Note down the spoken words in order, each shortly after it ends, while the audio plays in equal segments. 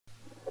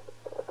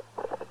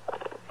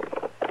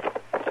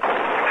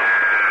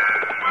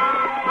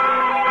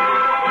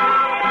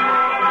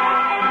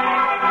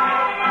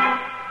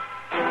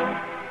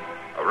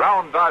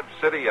Dodge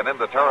City and in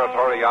the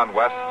territory on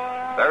west,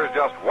 there's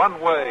just one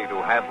way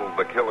to handle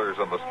the killers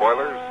and the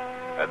spoilers,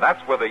 and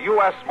that's with a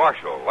U.S.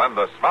 Marshal and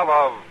the smell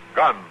of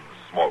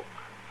Gunsmoke.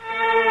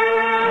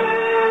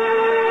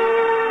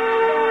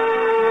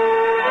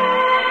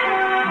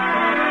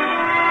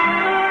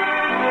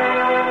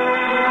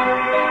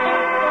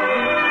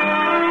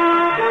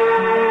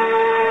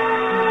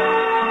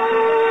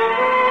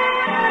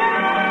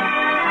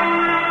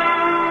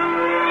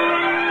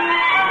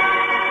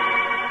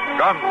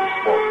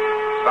 Gunsmoke,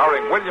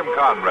 starring William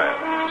Conrad,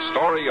 the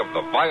story of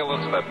the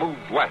violence that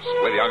moved west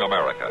with young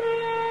America,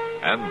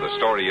 and the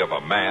story of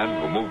a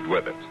man who moved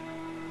with it.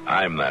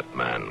 I'm that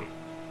man,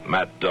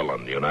 Matt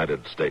Dillon,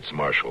 United States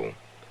Marshal.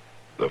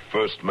 The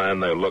first man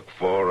they look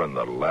for and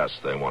the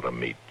last they want to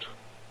meet.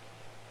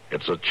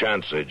 It's a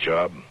chancy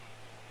job,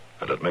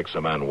 and it makes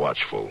a man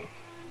watchful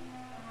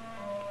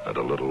and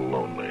a little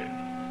lonely.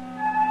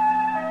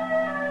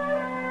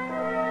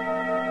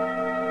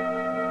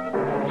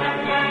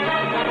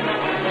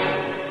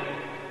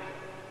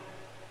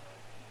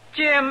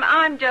 Jim,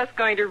 I'm just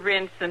going to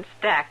rinse and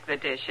stack the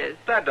dishes.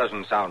 That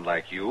doesn't sound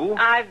like you.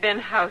 I've been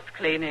house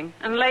cleaning,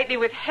 and lately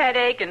with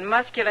headache and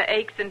muscular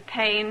aches and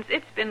pains,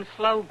 it's been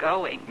slow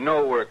going.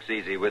 No work's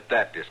easy with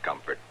that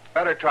discomfort.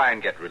 Better try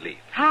and get relief.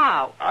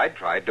 How? I'd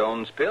try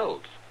Doan's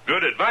Pills.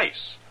 Good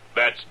advice.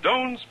 That's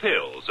Doan's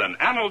Pills, an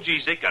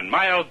analgesic and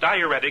mild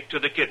diuretic to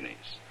the kidneys.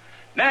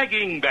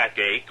 Nagging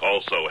backache,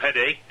 also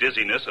headache,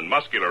 dizziness, and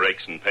muscular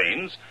aches and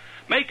pains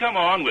may come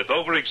on with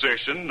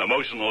overexertion,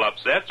 emotional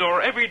upsets,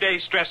 or everyday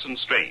stress and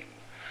strain.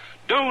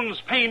 Doan's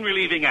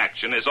pain-relieving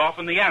action is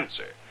often the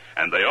answer,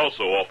 and they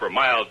also offer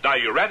mild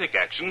diuretic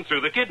action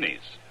through the kidneys.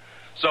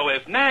 So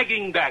if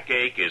nagging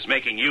backache is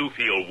making you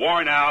feel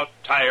worn out,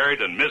 tired,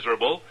 and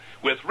miserable,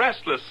 with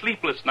restless,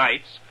 sleepless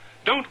nights,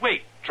 don't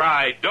wait.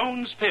 Try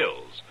Doan's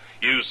Pills,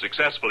 used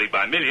successfully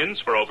by millions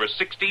for over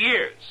 60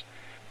 years.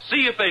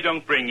 See if they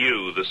don't bring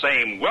you the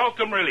same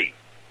welcome relief.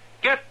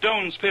 Get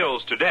Doan's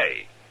Pills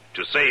today.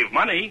 To save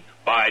money,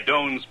 buy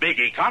Doan's Big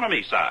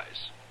Economy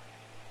size.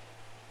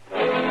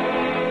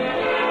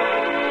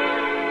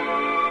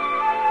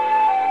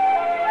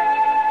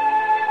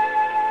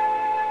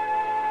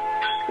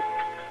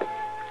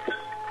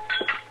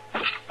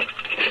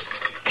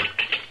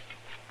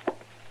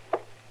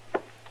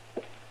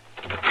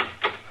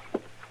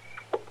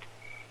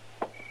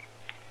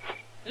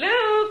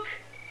 Luke!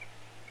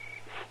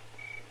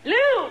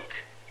 Luke!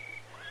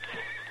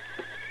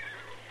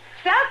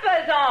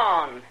 Supper's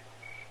on!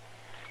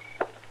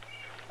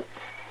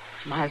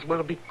 Might as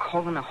well be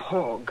calling a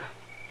hog.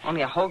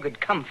 Only a hog would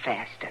come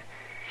faster.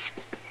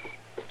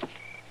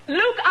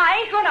 Luke, I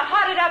ain't gonna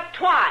hot it up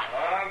twice.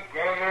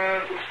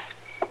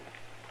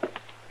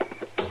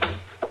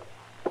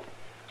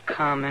 I'm coming.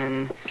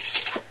 Coming.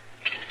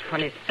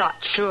 When he's shot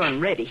sure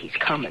and ready, he's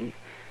coming.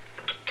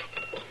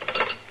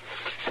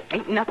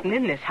 Ain't nothing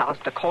in this house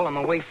to call him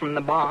away from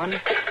the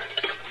barn.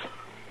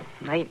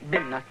 There ain't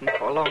been nothing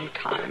for a long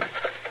time.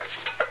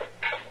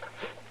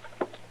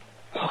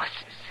 Horses.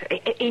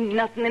 Ain't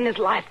nothing in his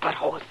life but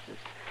horses.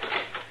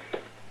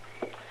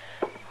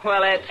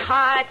 Well, it's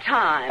high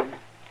time.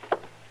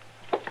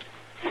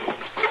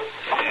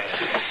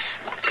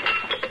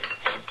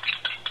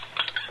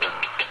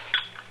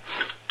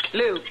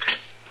 Luke.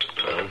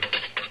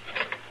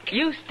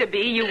 Used to be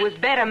you was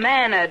better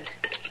mannered.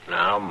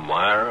 Now,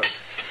 Myra.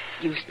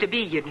 Used to be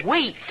you'd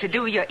wait to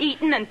do your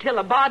eating until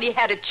a body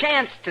had a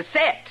chance to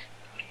set.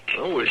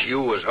 It was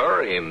you was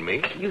hurrying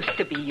me. Used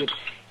to be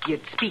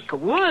you'd speak a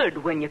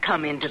word when you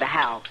come into the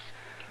house.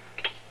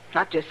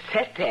 Not just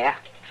sit there,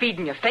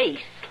 feeding your face.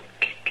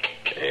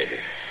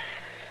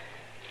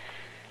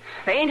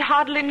 There ain't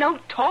hardly no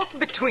talk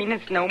between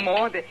us no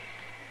more. There's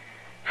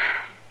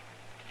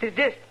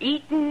just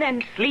eating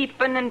and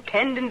sleeping and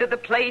tending to the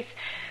place.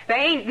 There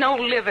ain't no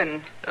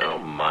living. Oh,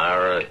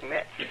 Myra.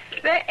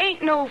 There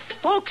ain't no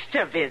folks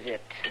to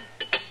visit.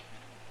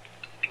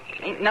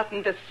 Ain't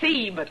nothing to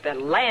see but the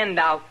land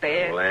out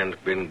there. The land's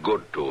been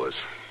good to us.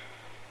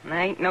 There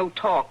ain't no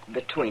talk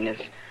between us.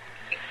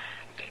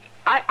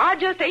 I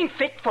just ain't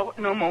fit for it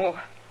no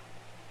more.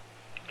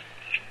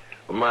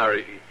 Well,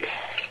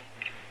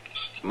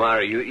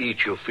 Myra, you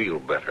eat, you'll feel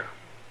better.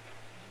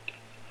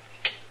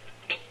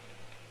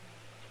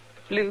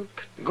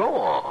 Luke. Go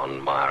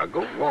on, Myra.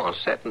 Go on.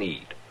 Sit and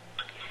eat.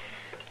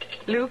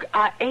 Luke,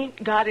 I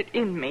ain't got it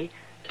in me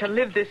to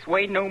live this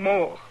way no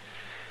more.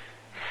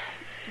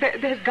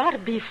 There's got to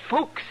be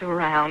folks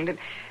around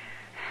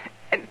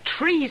and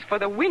trees for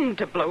the wind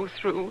to blow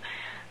through.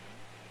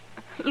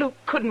 Luke,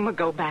 couldn't we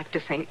go back to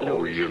St. Louis?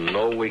 Oh, you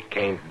know we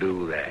can't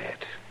do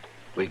that.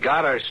 We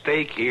got our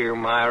stake here,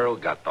 Myra.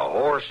 We got the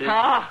horses.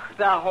 Ah,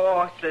 the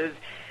horses.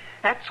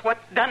 That's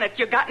what's done it.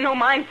 You got no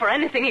mind for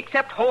anything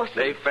except horses.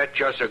 They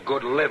fetch us a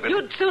good living.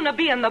 You'd sooner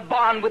be in the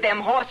barn with them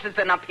horses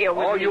than up here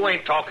with me. Oh, you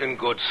ain't talking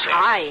good sense.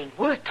 I ain't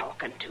worth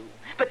talking to.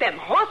 But them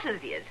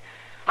horses is.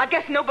 I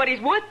guess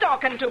nobody's worth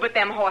talking to but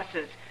them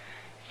horses.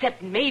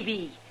 Except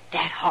maybe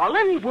that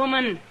Holland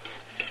woman.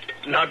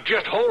 Now,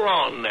 just hold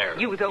on there.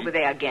 You was over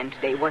there again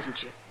today,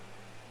 wasn't you?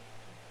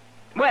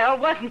 Well,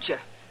 wasn't you?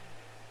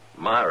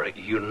 Myra,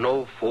 you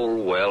know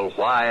full well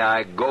why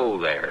I go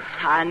there.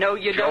 I know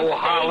you don't Joe stay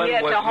Holland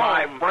here was to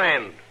my home.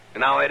 friend.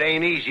 Now, it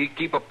ain't easy to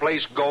keep a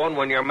place going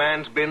when your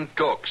man's been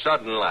took,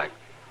 sudden like.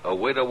 A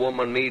widow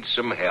woman needs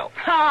some help.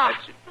 Ha!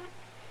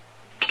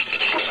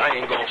 I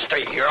ain't gonna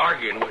stay here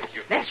arguing with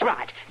you. That's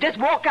right. Just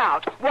walk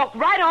out. Walk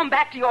right on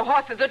back to your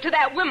horses or to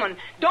that woman.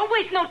 Don't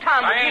waste no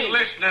time with I ain't me.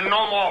 listening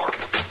no more.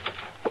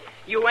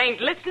 You ain't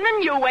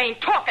listening, you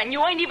ain't talking,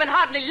 you ain't even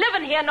hardly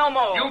living here no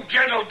more. You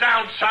gentle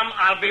down some,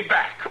 I'll be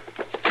back.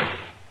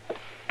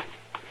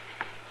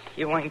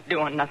 You ain't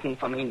doing nothing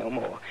for me no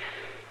more.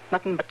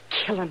 Nothing but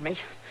killing me.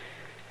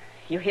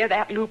 You hear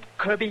that, Luke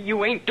Kirby?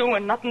 You ain't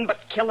doing nothing but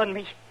killing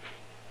me.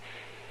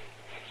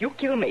 You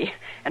kill me,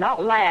 and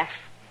I'll laugh.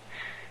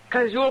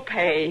 'Cause you'll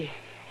pay.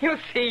 You'll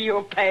see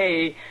you'll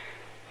pay.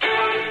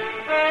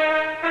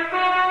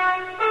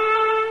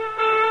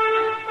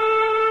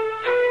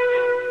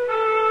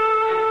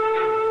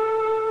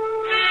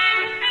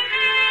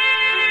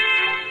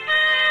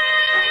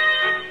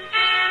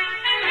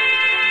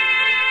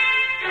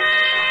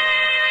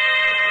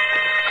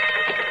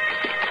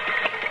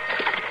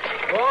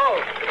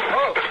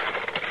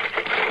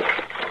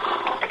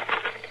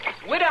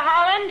 Widow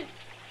Holland?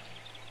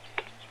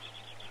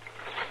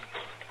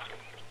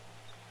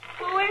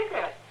 Who is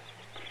it?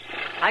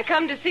 I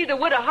come to see the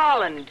Widow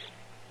Holland.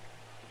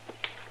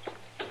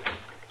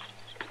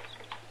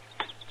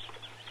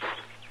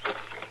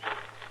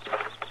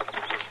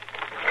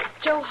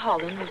 Joe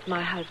Holland is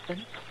my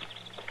husband.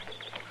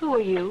 Who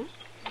are you?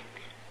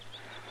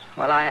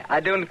 Well, I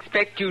don't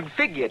expect you'd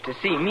figure to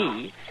see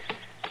me.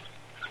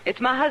 It's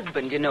my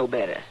husband, you know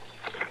better.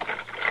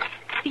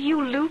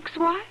 You Luke's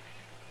wife?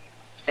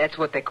 That's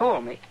what they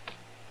call me.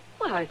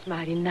 Well, it's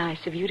mighty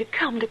nice of you to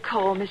come to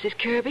call, Mrs.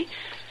 Kirby.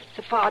 It's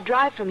a far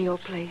drive from your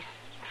place.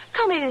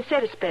 Come in and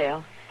set a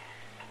spell.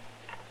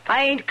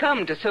 I ain't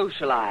come to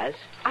socialize.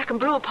 I can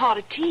brew a pot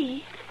of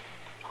tea.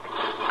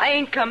 I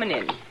ain't coming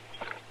in.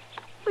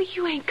 Well,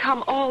 you ain't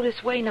come all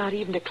this way not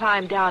even to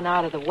climb down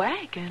out of the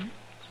wagon.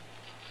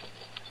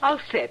 I'll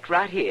sit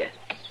right here.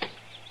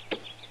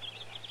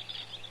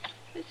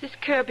 Mrs.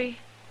 Kirby,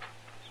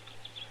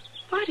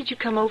 why did you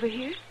come over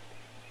here?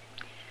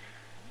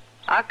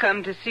 I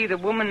come to see the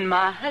woman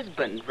my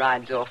husband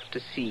rides off to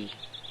see.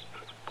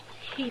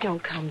 He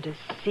don't come to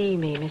see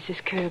me,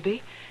 Mrs.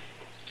 Kirby.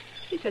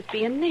 He's just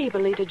being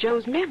neighborly to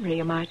Joe's memory,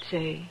 you might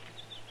say.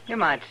 You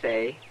might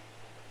say.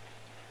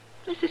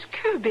 Mrs.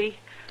 Kirby.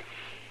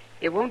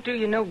 It won't do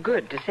you no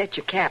good to set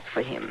your cap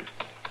for him.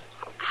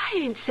 I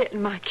ain't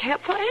setting my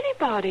cap for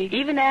anybody.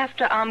 Even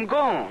after I'm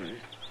gone,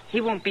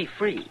 he won't be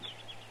free.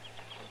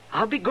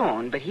 I'll be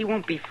gone, but he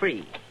won't be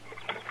free.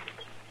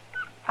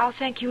 I'll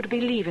thank you to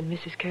be leaving,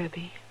 Mrs.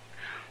 Kirby.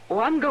 Oh,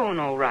 I'm going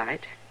all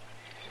right.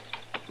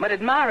 But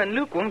admiring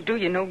Luke won't do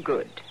you no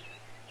good.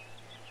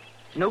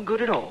 No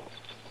good at all.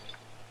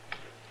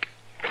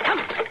 Come.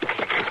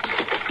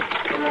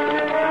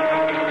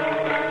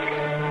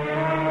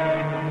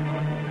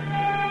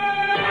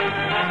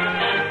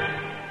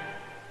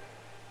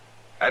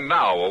 And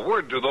now, a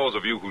word to those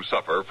of you who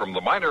suffer from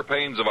the minor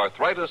pains of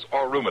arthritis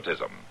or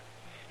rheumatism.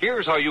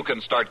 Here's how you can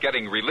start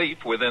getting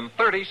relief within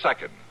 30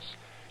 seconds.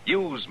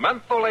 Use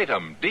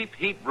Mentholatum Deep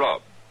Heat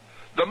Rub,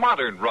 the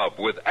modern rub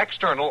with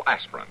external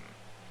aspirin.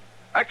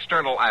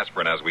 External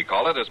aspirin, as we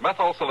call it, is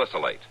methyl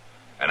salicylate,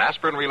 an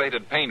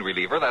aspirin-related pain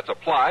reliever that's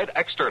applied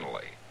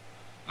externally.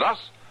 Thus,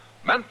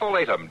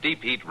 Mentholatum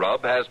Deep Heat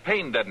Rub has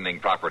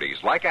pain-deadening properties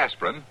like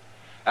aspirin,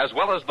 as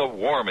well as the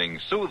warming,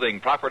 soothing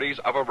properties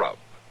of a rub.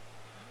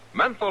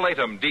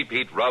 Mentholatum Deep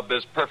Heat Rub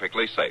is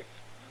perfectly safe.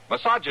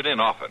 Massage it in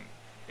often.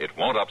 It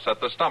won't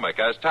upset the stomach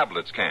as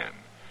tablets can.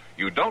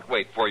 You don't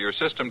wait for your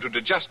system to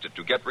digest it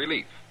to get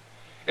relief.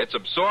 It's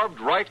absorbed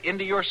right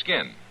into your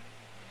skin.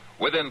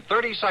 Within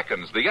 30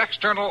 seconds, the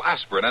external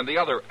aspirin and the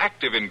other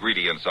active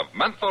ingredients of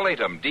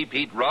Mentholatum Deep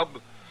Heat Rub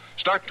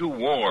start to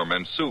warm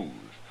and soothe.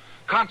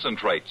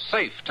 Concentrate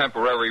safe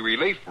temporary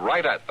relief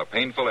right at the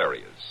painful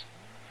areas.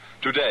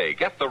 Today,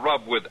 get the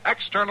rub with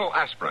external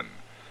aspirin.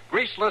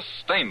 Greaseless,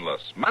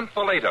 stainless,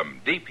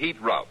 Mentholatum Deep Heat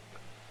Rub.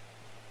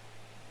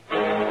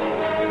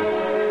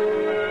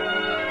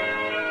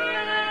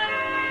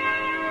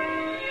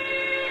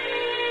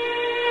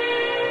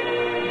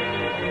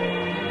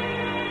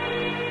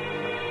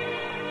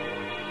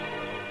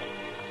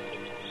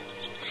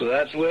 So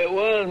that's the way it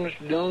was,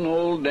 Mr. Dillon.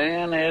 Old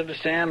Dan had to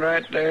stand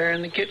right there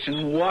in the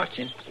kitchen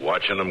watching.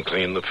 Watching them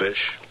clean the fish?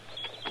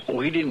 Oh,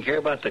 he didn't care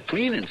about the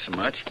cleaning so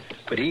much,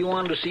 but he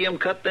wanted to see them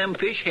cut them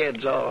fish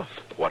heads off.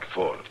 What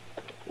for?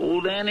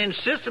 Old Dan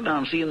insisted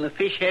on seeing the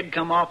fish head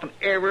come off in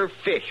every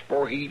fish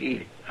before he'd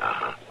eat it.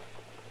 Uh-huh.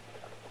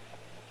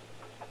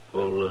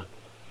 Well,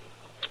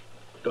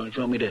 don't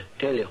you want me to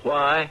tell you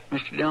why,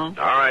 Mr. Dillon?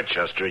 All right,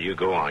 Chester, you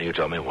go on. You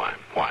tell me why.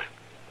 Why?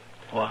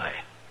 Why?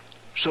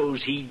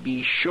 So's he'd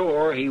be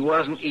sure he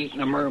wasn't eating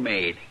a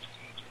mermaid.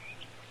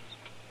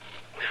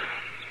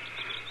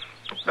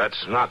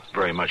 That's not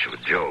very much of a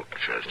joke,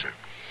 Chester.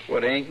 Well,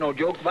 there ain't no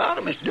joke about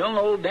it, Mr. Dillon.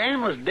 Old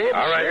Dan was dead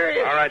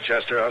serious. All right,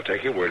 Chester. I'll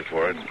take your word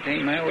for it.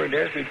 Ain't matter what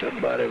desperately took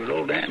about it. It was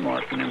old Dan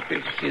marking them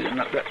fish. See, they're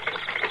not that.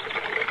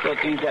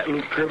 Look, ain't that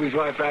Luke Kirby's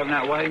wife driving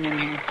that wagon in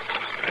here?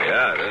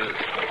 Yeah, it is.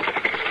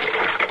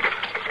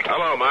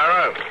 Hello,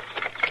 Myra.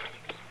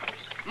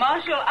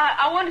 Marshal,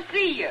 I want to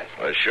see you.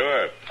 Well,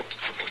 sure.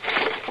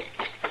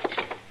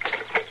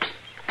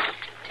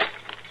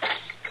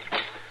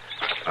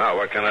 Oh,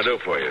 what can I do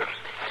for you?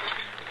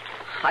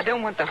 I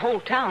don't want the whole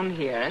town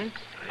hearing.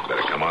 You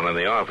better come on in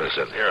the office.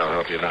 And here, I'll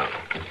help you down.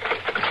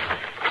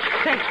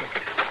 Thank you.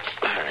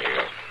 There you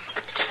go.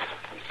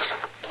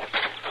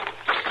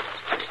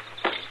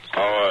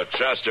 Oh,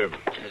 Chester,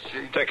 Yes,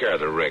 sir. take care of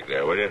the rig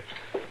there, will you?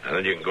 And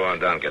then you can go on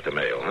down and get the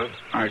mail, huh?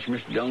 All right,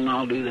 Mr. Dillon,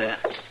 I'll do that.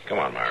 Come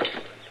on, Myra.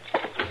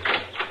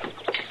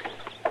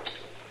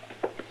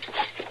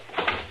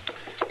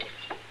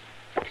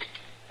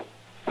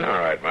 All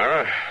right,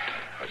 Myra.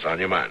 What's on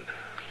your mind?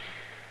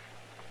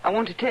 I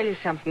want to tell you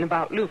something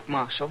about Luke,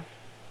 Marshal.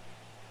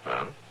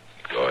 Well,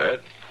 go ahead.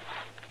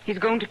 He's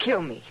going to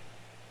kill me.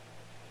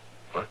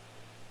 What?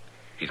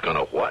 He's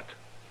gonna what?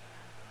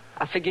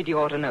 I figured you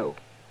ought to know.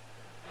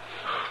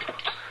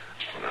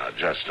 Now,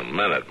 just a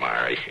minute,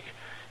 Myra.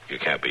 You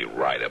can't be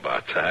right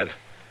about that.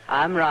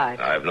 I'm right.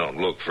 I've known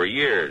Luke for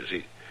years.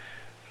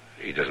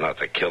 He does not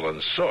the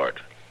killing sort.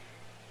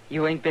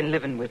 You ain't been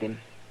living with him.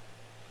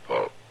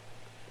 Well,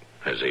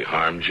 has he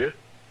harmed you?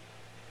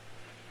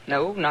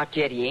 No, not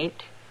yet he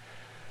ain't.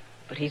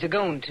 But he's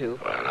a-going to.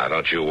 Well, now,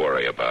 don't you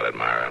worry about it,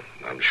 Myra.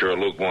 I'm sure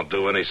Luke won't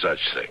do any such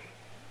thing.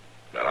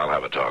 But I'll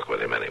have a talk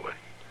with him anyway.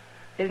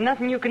 There's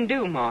nothing you can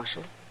do,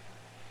 Marshal.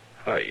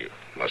 Well, you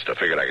must have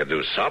figured I could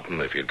do something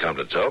if you'd come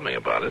to tell me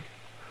about it.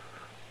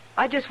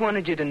 I just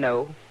wanted you to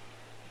know.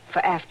 For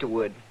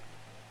afterward.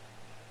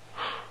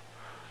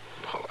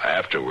 Well,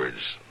 afterwards,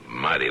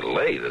 mighty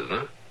late, isn't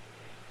it?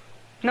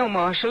 No,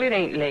 Marshal, it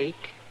ain't late.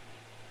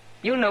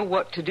 You'll know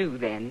what to do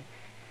then.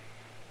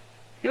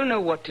 You'll know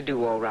what to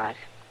do, all right.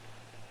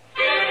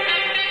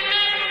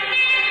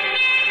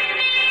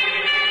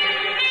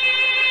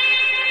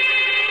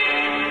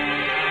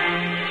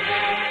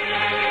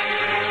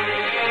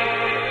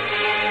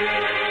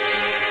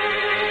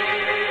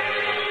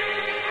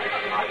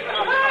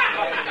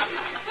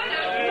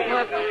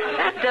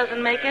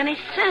 Doesn't make any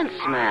sense,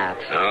 Matt.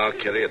 No,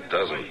 Kitty, it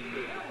doesn't.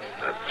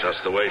 That's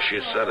just the way she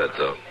said it,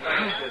 though.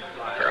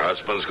 Her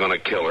husband's going to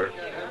kill her,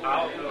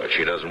 but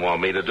she doesn't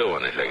want me to do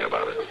anything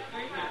about it.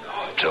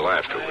 Till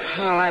afterwards.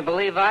 Well, I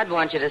believe I'd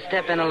want you to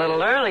step in a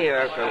little earlier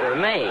if it were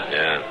me.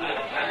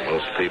 Yeah,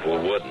 most people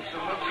wouldn't.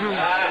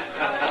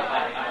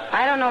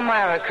 I don't know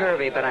Myra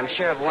Kirby, but I'm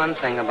sure of one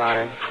thing about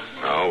her.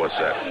 Oh, what's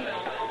that?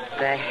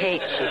 The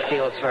hate she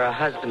feels for her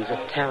husband's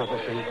a terrible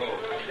thing.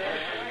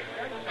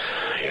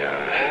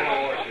 Yeah.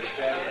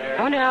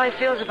 I wonder how he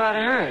feels about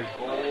her.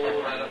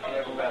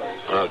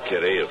 Well,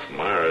 Kitty, if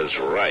Myra's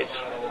right,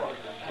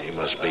 he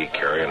must be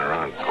carrying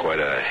around quite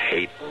a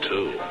hate,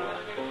 too.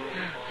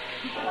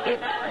 It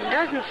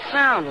doesn't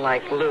sound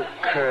like Luke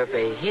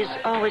Kirby. He's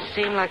always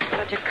seemed like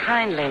such a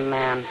kindly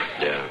man.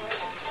 Yeah.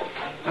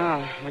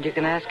 Oh, well, you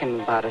can ask him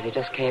about it. He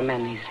just came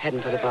in. He's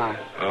heading for the bar.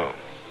 Oh,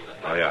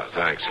 yeah,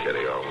 thanks,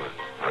 Kitty.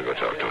 I'll go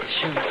talk to him.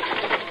 Sure.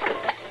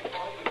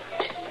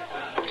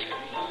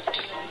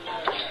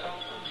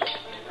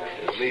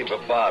 Leave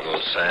a bottle,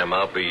 Sam.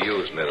 I'll be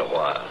using it a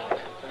while.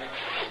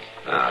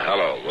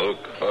 Hello,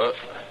 Luke.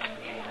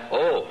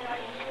 Oh.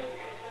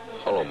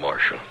 Hello,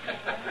 Marshal.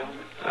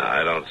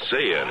 I don't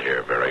see you in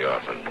here very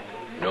often.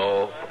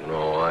 No,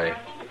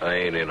 I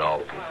ain't in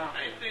often.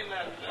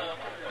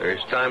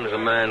 There's times a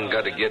man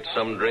got to get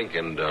some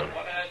drinking done.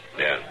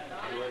 Yeah.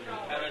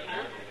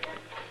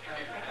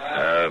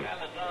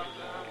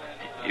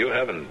 You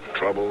having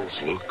troubles,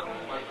 Luke?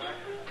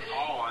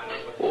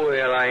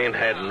 Well, I ain't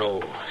had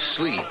no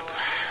sleep.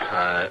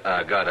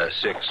 I got a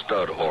sick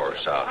stud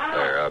horse out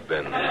there. I've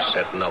been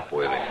setting up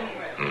with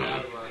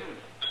him.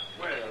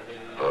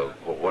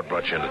 What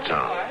brought you into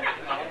town?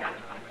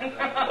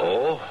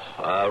 Oh,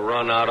 I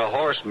run out of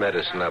horse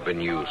medicine I've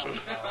been using.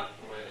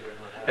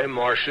 Hey,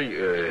 Marshal,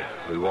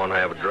 we want to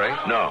have a drink?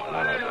 No,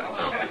 thanks.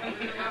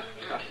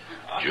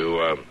 Did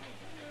you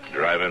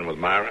drive in with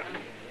Myra?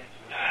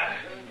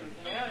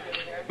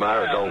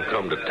 Myra don't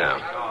come to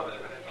town.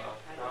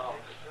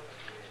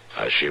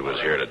 She was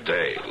here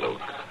today,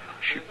 Luke.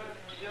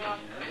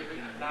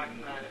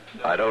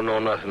 I don't know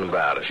nothing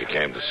about it. She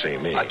came to see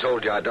me. I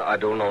told you I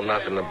don't know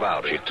nothing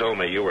about She it. told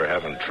me you were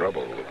having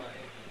trouble, Luke.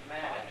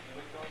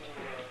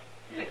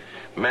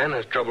 Man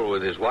has trouble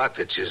with his wife.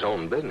 It's his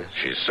own business.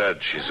 She said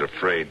she's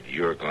afraid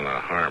you're going to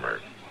harm her.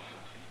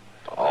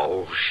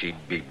 Oh,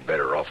 she'd be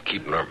better off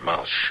keeping her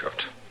mouth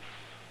shut.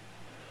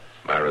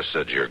 Myra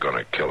said you're going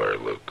to kill her,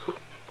 Luke.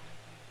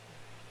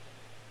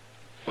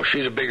 Well,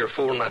 she's a bigger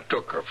fool than I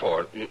took her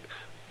for.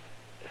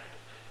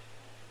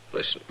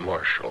 Listen,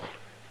 Marshal,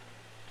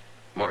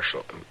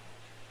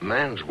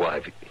 man's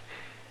wife,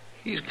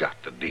 he's got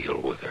to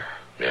deal with her.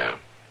 Yeah,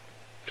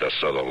 just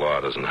so the law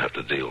doesn't have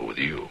to deal with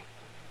you.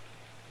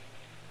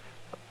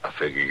 I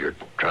figure you're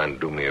trying to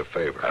do me a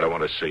favor. I don't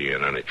want to see you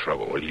in any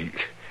trouble. Well, you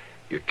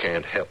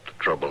can't help the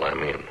trouble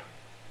I'm in.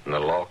 And the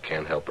law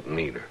can't help it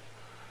neither.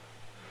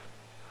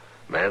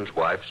 Man's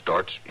wife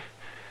starts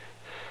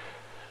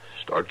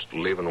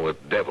living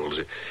with devils.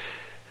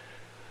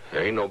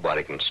 There ain't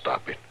nobody can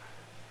stop it.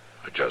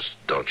 Just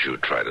don't you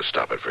try to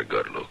stop it for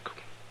good, Luke.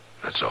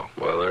 That's all.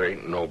 Well, there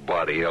ain't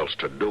nobody else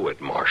to do it,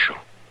 Marshal.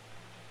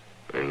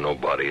 Ain't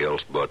nobody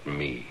else but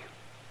me.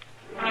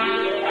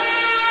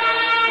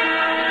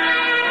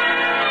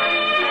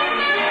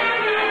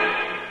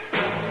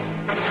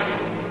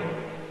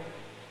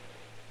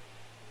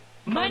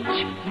 Munch,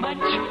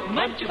 munch,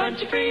 munch a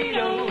bunch of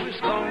Fritos,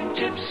 corn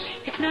chips.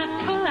 It's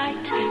not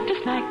polite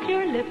to smack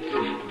your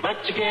lips, but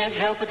you can't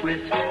help it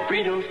with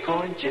Fritos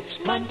corn chips.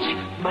 Munch,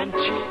 munch,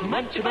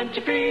 munch a bunch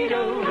of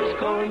Fritos,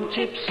 corn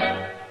chips.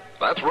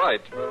 That's right,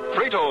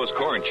 Fritos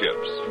corn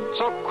chips.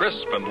 So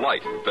crisp and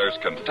light, there's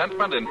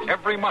contentment in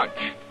every munch.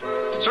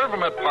 Serve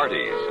them at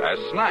parties, as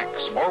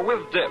snacks, or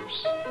with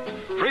dips.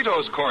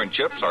 Fritos corn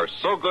chips are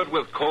so good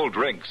with cold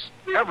drinks,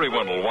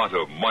 everyone will want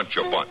to munch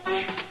a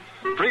bunch.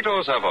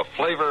 Fritos have a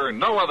flavor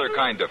no other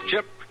kind of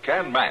chip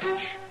can match.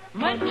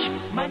 Munch,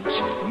 munch,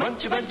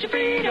 munch a bunch of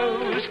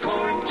Fritos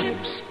corn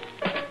chips.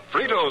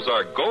 Fritos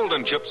are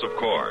golden chips of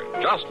corn,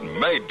 just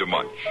made to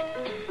munch.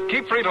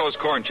 Keep Fritos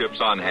corn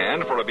chips on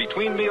hand for a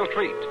between-meal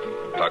treat.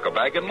 Tuck a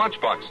bag in lunch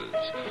boxes.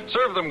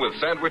 Serve them with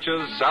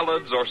sandwiches,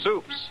 salads, or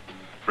soups.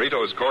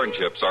 Fritos corn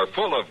chips are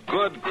full of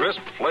good, crisp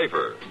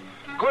flavor.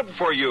 Good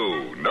for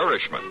you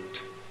nourishment.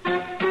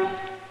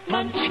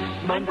 Munch,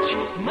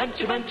 munch, munch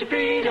a bunch of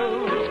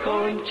Fritos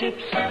corn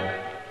chips.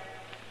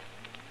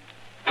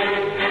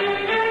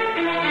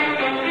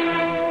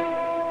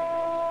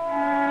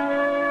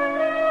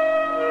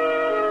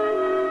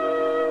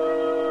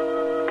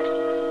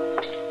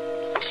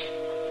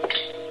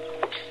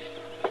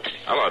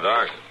 Hello,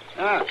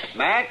 Doc.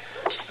 Mac?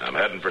 I'm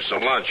heading for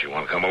some lunch. You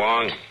want to come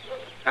along?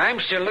 I'm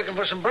still looking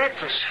for some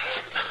breakfast.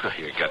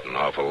 You're getting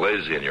awful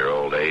lazy in your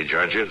old age,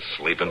 aren't you?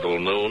 Sleeping till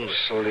noon?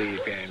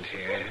 Sleep, ain't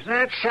here.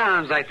 That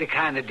sounds like the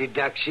kind of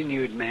deduction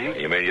you'd make.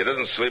 You mean you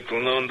didn't sleep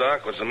till noon,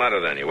 Doc? What's the matter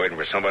then? You waiting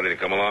for somebody to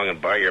come along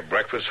and buy your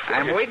breakfast for you?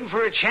 I'm waiting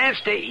for a chance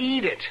to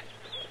eat it.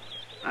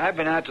 I've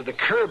been out to the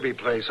Kirby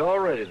place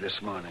already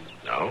this morning.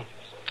 No?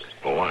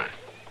 Well, why?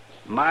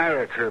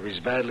 Myra Kirby's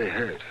badly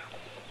hurt.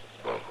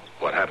 Well,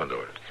 what happened to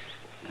her?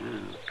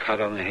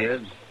 Cut on the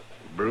head,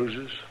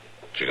 bruises.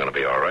 She gonna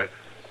be all right?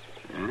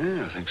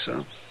 Yeah, I think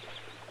so.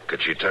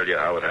 Could she tell you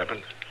how it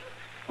happened?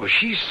 Well,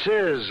 she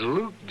says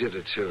Luke did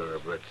it to her,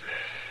 but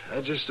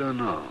I just don't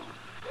know.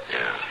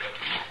 Yeah.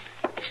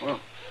 Well,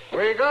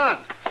 where you going?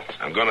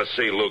 I'm gonna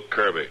see Luke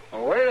Kirby.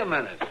 Oh, wait a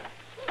minute.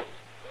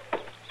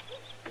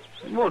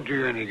 It won't do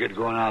you any good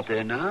going out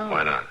there now.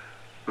 Why not?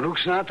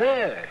 Luke's not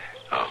there.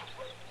 Oh.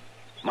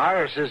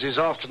 Myra says he's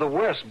off to the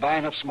west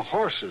buying up some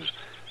horses.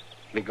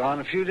 Be gone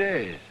a few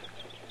days.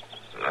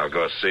 I'll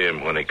go see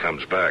him when he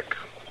comes back.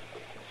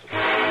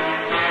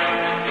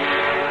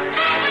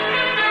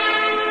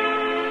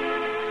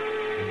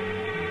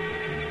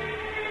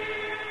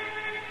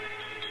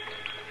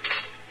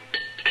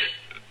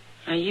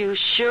 Are you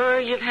sure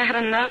you've had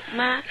enough,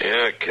 Matt?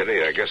 Yeah,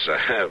 Kitty, I guess I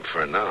have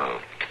for now.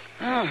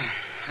 Oh,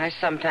 I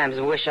sometimes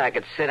wish I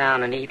could sit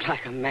down and eat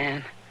like a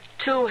man.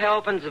 2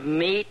 helpings of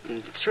meat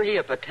and 3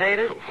 of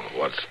potatoes.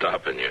 What's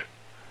stopping you?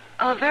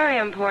 A very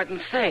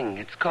important thing.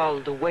 It's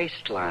called the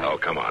waistline. Oh,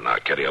 come on now,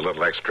 Kitty. A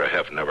little extra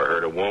heft never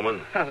hurt a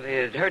woman. Oh,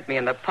 it'd hurt me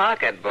in the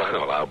pocketbook.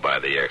 Well, I'll buy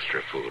the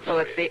extra food Well,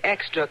 for it's you. the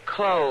extra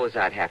clothes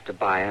I'd have to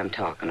buy I'm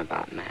talking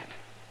about, Matt.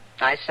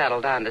 I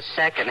settled down to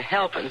second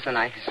helpings, and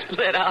I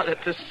split out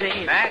at the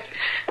seams. Matt?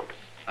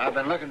 I've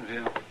been looking for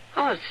you.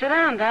 Oh, sit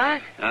down,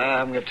 Doc. I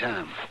haven't got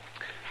time.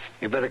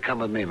 You better come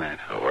with me, Matt.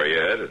 Oh, where you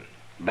headed?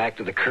 Back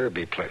to the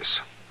Kirby place.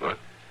 What?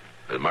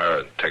 Did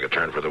Myra take a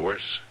turn for the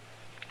worse?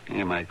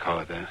 You might call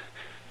it that.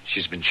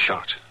 She's been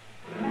shot.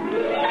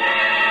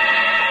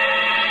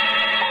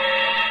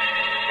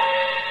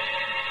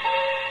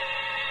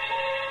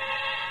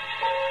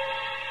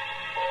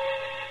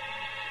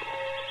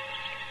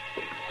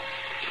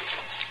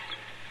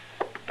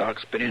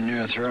 Doc's been in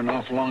there for an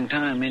awful long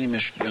time, ain't he,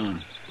 Mr.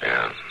 John?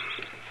 Yeah.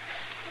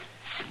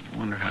 I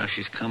wonder how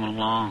she's coming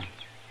along.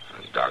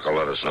 Doc will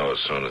let us know as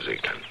soon as he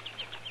can.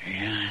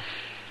 Yeah,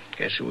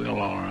 guess he will,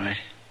 all right.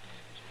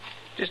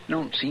 Just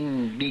don't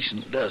seem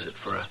decent, does it,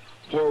 for a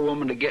poor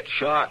woman to get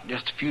shot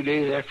just a few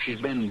days after she's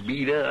been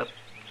beat up?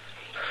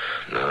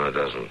 No, it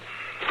doesn't.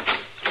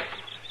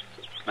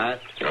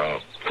 Matt? Oh,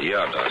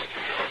 yeah,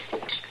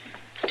 Doc.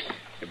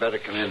 You better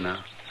come in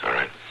now. All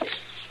right.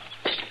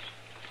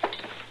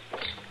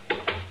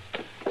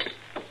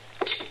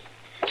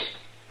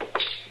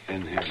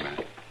 In here,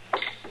 Matt.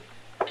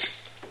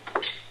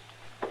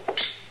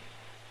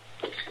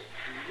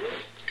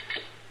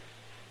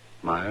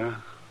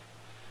 Myra,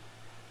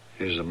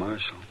 here's the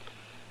marshal.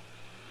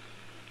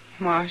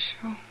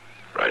 Marshal,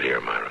 Right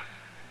here, Myra.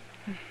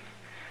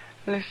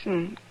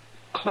 listen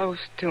close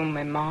to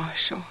me,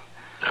 Marshal.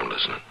 I'm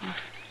listening.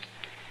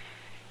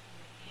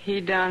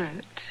 He done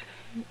it.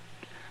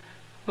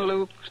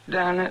 Luke's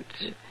done it.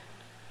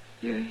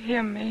 You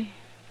hear me?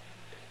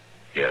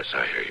 Yes,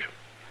 I hear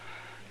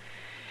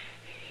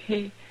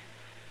you.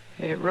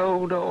 He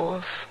rode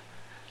off,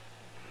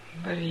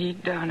 but he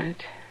done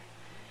it.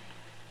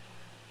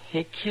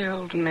 He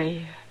killed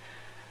me,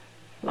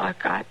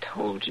 like I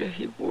told you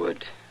he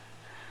would.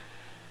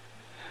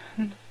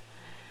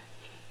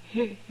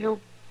 He'll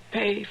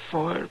pay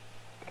for it,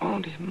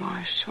 won't he,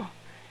 Marshal?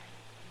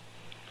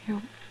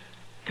 He'll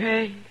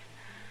pay.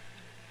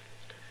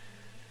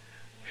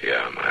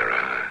 Yeah,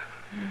 Myra.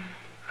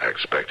 I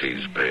expect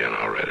he's paying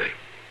already.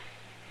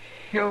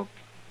 He'll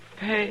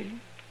pay.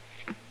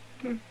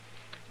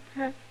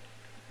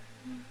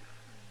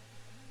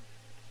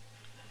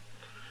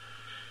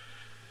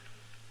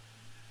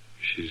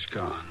 She's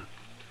gone.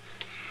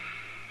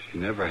 She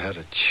never had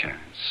a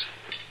chance.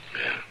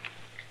 Yeah.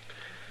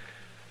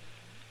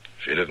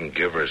 She didn't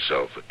give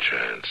herself a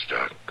chance,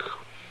 Doc.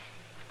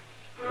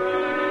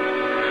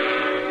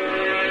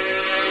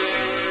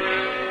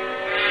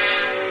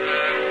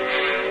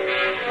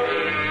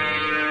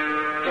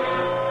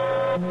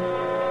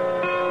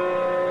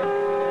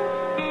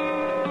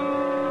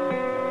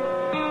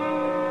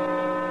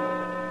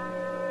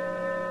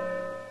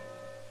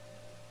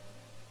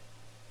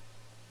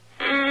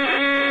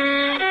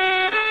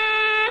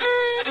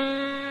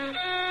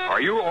 Are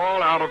you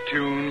all out of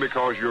tune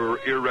because you're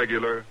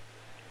irregular?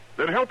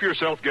 Then help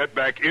yourself get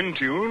back in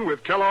tune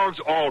with Kellogg's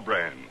All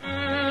Brand.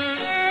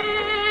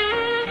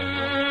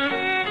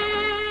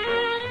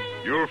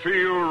 You'll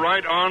feel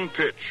right on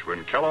pitch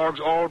when Kellogg's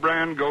All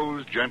Brand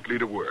goes gently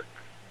to work.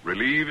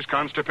 Relieves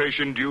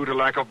constipation due to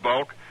lack of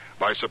bulk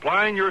by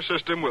supplying your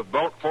system with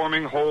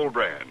bulk-forming whole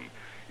bran.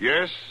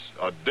 Yes,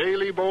 a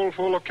daily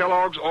bowlful of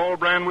Kellogg's All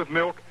Brand with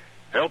milk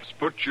helps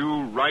put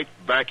you right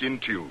back in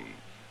tune.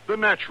 The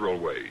natural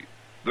way.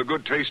 The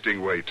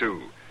good-tasting way,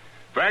 too.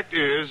 Fact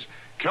is,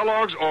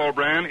 Kellogg's All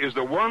Bran is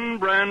the one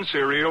brand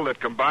cereal that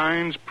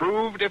combines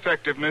proved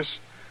effectiveness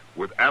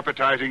with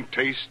appetizing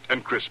taste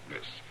and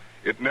crispness.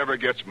 It never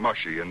gets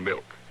mushy in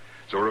milk.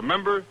 So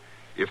remember,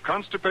 if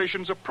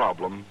constipation's a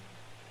problem,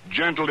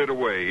 gentle it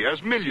away,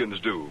 as millions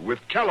do,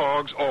 with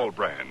Kellogg's All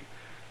Bran.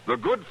 The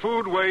good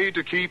food way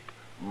to keep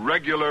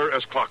regular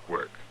as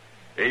clockwork.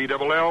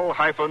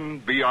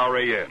 ALL-BRAN.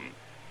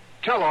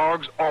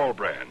 Kellogg's All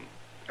Bran.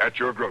 At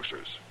your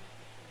grocer's.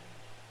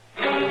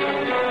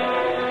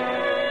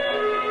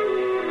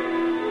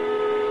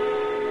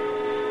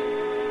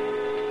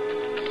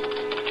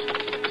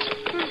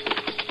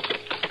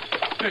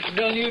 Mr.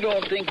 Dunn, you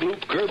don't think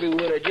Luke Kirby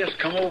would have just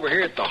come over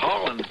here at the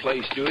Holland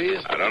place, do you?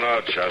 I don't know,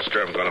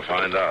 Chester. I'm going to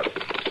find out.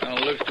 Well,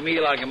 it looks to me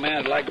like a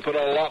man would like to put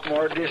a lot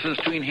more distance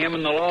between him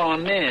and the law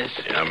on this.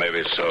 Yeah,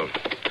 maybe so.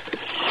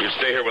 You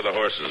stay here with the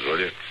horses, will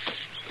you?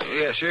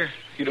 Yes, sir.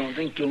 You don't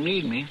think you'll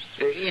need me?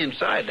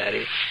 Inside, that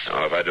is.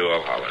 Oh, if I do,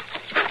 I'll holler.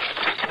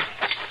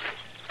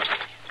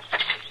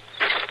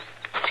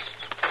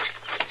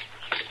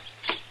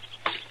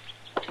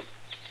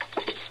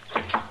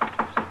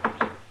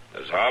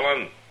 Miss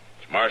Holland,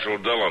 it's Marshal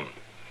Dillon.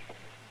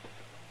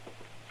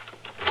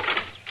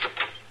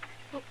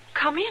 Well,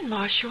 come in,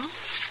 Marshal.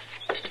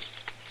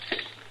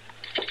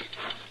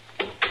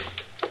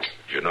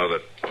 Did you know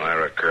that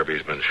Myra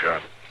Kirby's been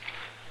shot?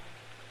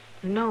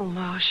 No,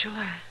 Marshal,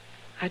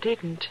 I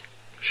didn't.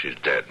 She's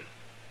dead.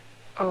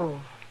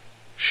 Oh.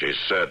 She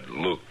said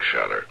Luke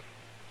shot her.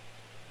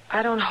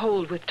 I don't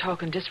hold with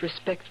talking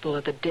disrespectful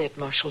of the dead,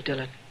 Marshal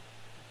Dillon.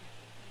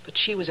 But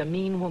she was a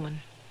mean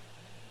woman.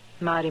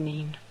 Mighty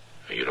mean.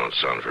 You don't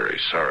sound very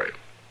sorry.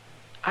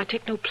 I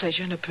take no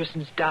pleasure in a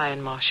person's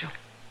dying, Marshal.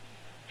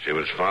 She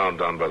was found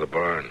down by the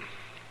barn.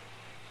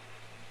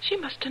 She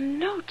must have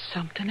known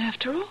something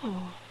after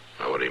all.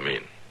 Now, what do you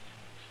mean?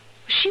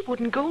 She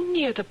wouldn't go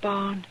near the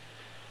barn.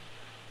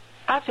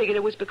 I figured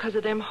it was because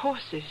of them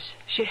horses.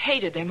 She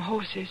hated them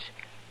horses.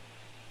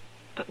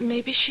 But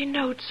maybe she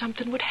knowed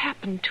something would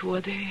happen to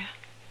her there.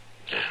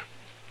 Yeah.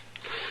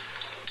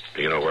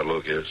 Do you know where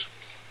Luke is?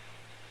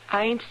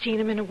 I ain't seen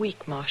him in a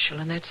week, Marshal,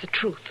 and that's the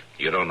truth.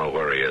 You don't know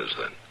where he is,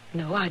 then?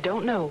 No, I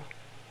don't know.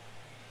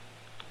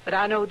 But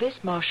I know this,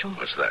 Marshal.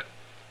 What's that?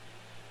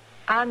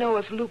 I know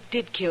if Luke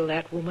did kill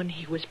that woman,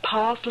 he was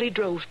powerfully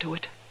drove to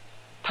it.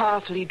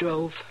 Powerfully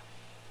drove.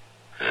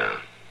 Yeah.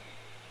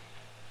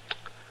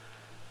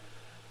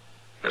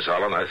 Miss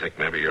Holland, I think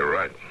maybe you're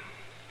right.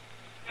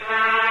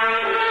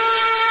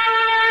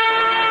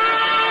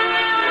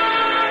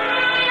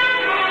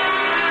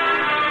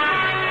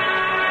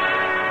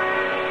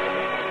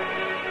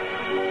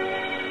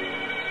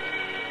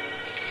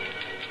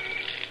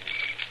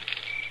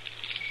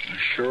 I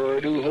sure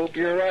do hope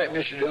you're right,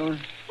 Mr. Dillon.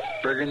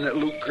 Figuring that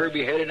Luke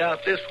Kirby headed out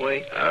this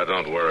way.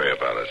 Don't worry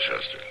about it,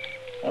 Chester.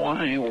 Oh,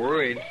 I ain't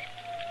worried.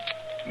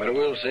 But I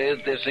will say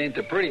that this ain't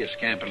the prettiest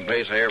camping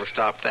place I ever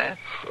stopped at.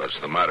 What's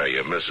the matter?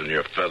 You missing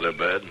your feather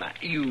bed? Now,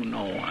 you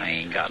know I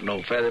ain't got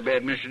no feather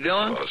bed, Mr.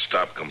 Dillon. Well,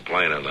 stop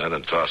complaining then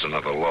and toss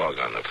another log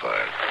on the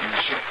fire.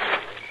 Yes, sir.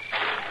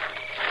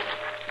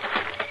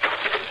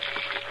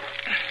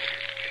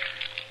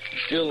 I'd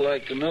still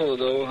like to know,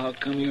 though, how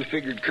come you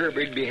figured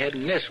Kirby'd be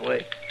heading this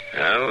way?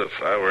 Well, if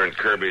I were in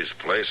Kirby's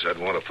place, I'd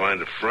want to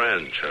find a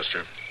friend,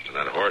 Chester. And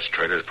that horse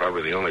trader's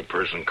probably the only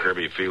person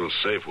Kirby feels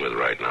safe with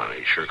right now.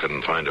 He sure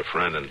couldn't find a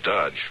friend in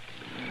Dodge.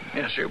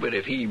 Yes, sir, but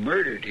if he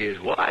murdered his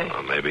wife...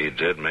 Well, maybe he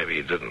did, maybe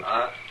he didn't.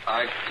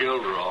 I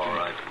killed her all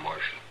right,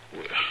 Marshal.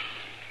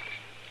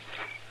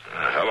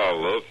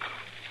 Hello, Luke.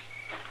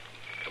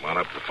 Come on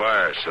up to the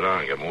fire. Sit down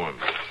and get warm.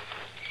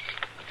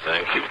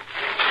 Thank you.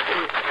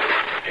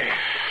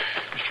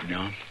 Mr.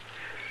 John,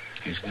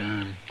 his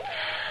gun.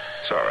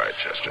 It's all right,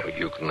 Chester.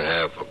 You can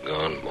have a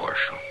gun,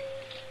 Marshal.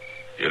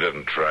 You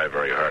didn't try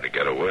very hard to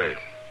get away.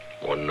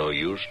 Wasn't no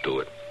use to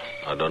it.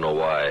 I don't know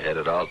why I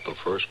headed out the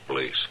first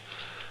place.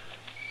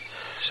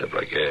 Except,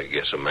 I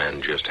guess a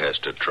man just has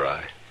to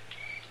try.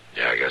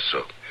 Yeah, I guess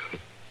so.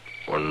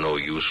 Wasn't no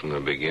use from the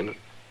beginning.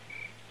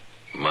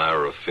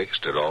 Myra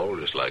fixed it all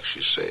just like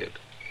she said.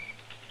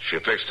 She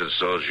fixed it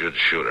so you'd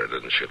shoot her,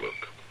 didn't she,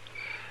 Luke?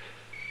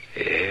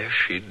 Yeah,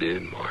 she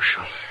did,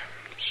 Marshal.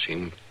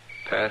 Seemed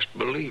past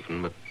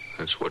believing, but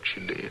that's what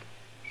she did.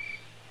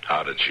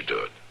 How did she do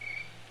it?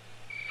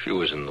 She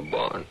was in the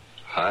barn,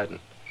 hiding.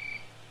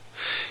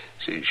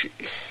 See,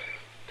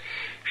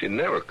 she'd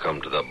never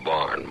come to the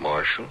barn,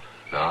 Marshal.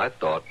 Now, I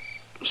thought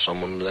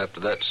someone was after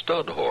that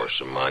stud horse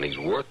of mine. He's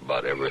worth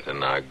about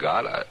everything I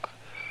got.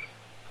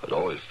 I'd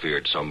always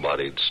feared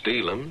somebody'd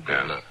steal him.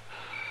 Yeah. And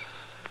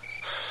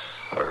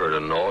I heard a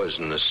noise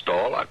in the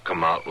stall. I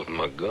come out with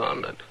my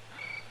gun.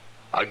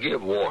 I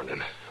give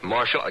warning.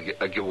 Marshal,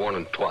 I give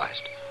warning twice.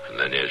 And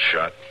then you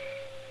shot?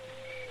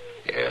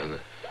 Yeah, and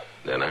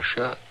then I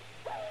shot.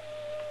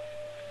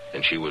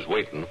 And she was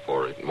waiting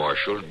for it,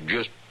 Marshal,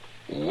 just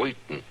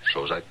waiting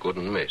so's I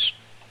couldn't miss.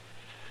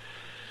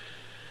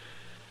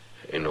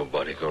 Ain't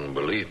nobody gonna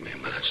believe me,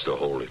 but that's the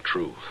holy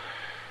truth.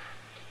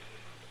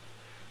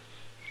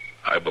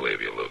 I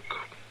believe you, Luke.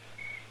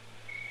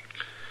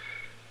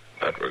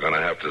 But we're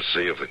gonna have to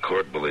see if the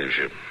court believes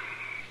you.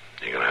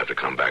 You're gonna have to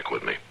come back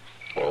with me.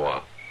 Oh,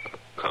 I'll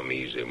come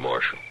easy,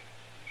 Marshal.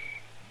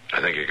 I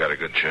think you got a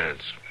good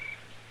chance.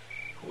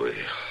 Well,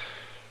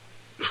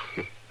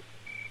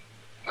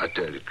 I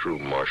tell you the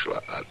truth, Marshal,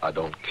 I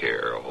don't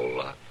care a whole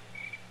lot.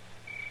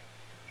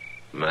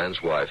 The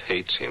man's wife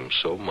hates him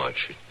so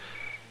much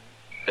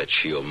that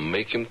she'll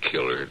make him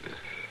kill her.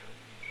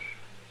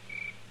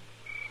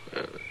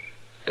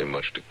 Ain't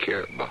much to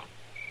care about.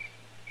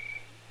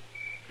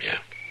 Yeah.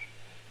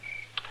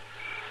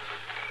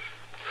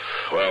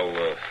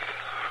 Well,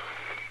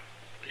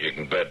 you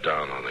can bed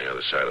down on the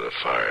other side of the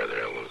fire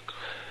there, Luke.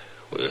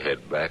 We'll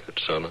head back at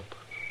sunup.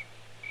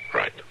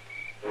 Right.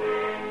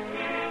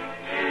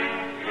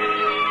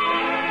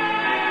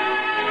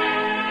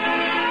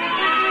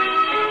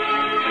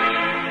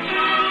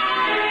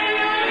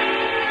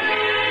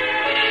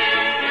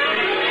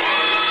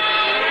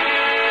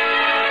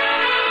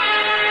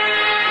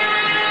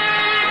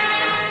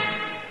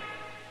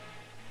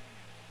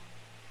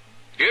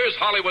 Here's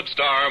Hollywood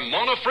star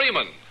Mona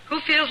Freeman. Who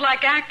feels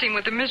like acting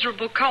with a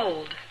miserable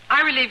cold?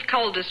 I relieve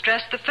cold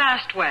distress the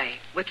fast way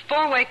with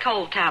 4-way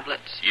cold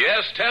tablets.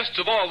 Yes, tests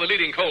of all the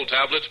leading cold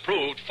tablets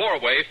proved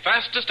 4-way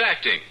fastest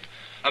acting.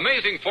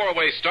 Amazing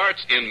 4-way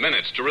starts in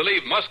minutes to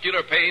relieve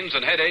muscular pains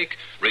and headache,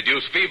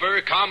 reduce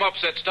fever, calm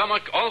upset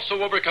stomach,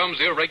 also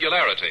overcomes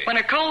irregularity. When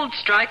a cold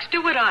strikes,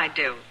 do what I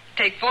do.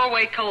 Take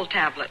 4-way cold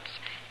tablets.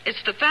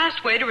 It's the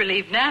fast way to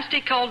relieve nasty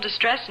cold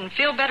distress and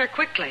feel better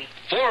quickly.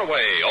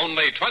 4-way,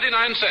 only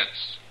 29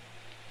 cents.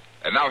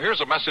 And now here's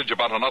a message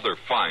about another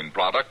fine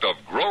product of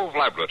Grove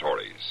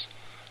Laboratories.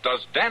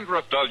 Does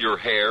dandruff dull your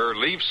hair,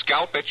 leave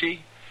scalp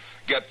itchy?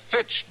 Get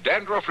Fitch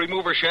Dandruff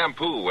Remover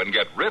Shampoo and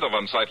get rid of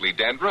unsightly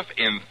dandruff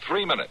in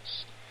 3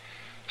 minutes.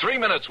 3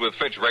 minutes with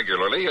Fitch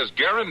regularly is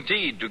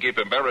guaranteed to keep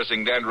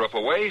embarrassing dandruff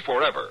away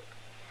forever.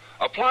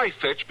 Apply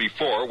Fitch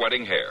before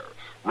wetting hair.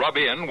 Rub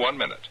in 1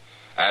 minute.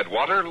 Add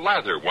water,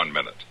 lather 1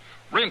 minute.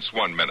 Rinse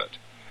 1 minute.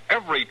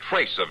 Every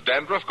trace of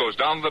dandruff goes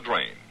down the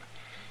drain.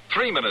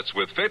 3 minutes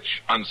with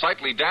Fitch,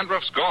 unsightly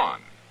dandruff's gone.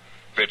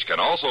 Fitch can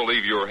also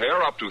leave your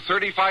hair up to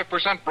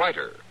 35%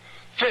 brighter.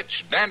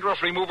 Fitch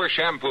Dandruff Remover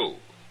Shampoo.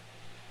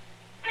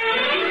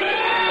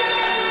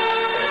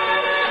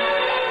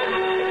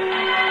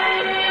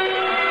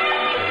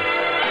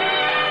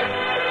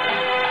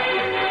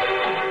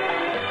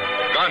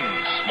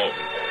 Gunsmoke.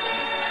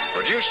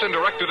 Produced and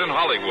directed in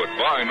Hollywood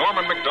by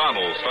Norman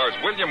Macdonald, stars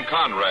William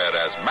Conrad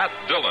as Matt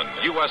Dillon,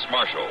 U.S.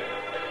 Marshal.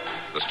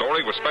 The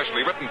story was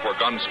specially written for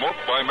Gunsmoke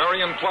by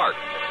Marion Clark,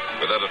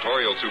 with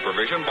editorial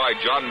supervision by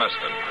John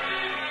Meston.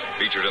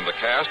 Featured in the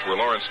cast were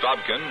Lawrence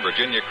Dobkin,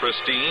 Virginia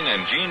Christine,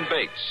 and Gene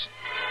Bates.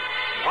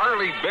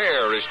 Harley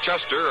Bear is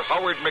Chester,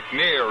 Howard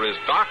McNear is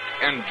Doc,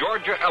 and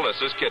Georgia Ellis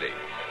is Kitty.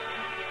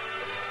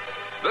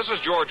 This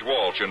is George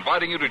Walsh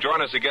inviting you to join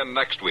us again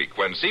next week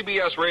when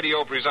CBS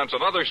Radio presents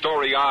another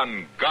story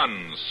on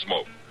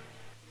Gunsmoke.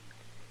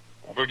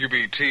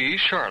 WBT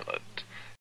Charlotte.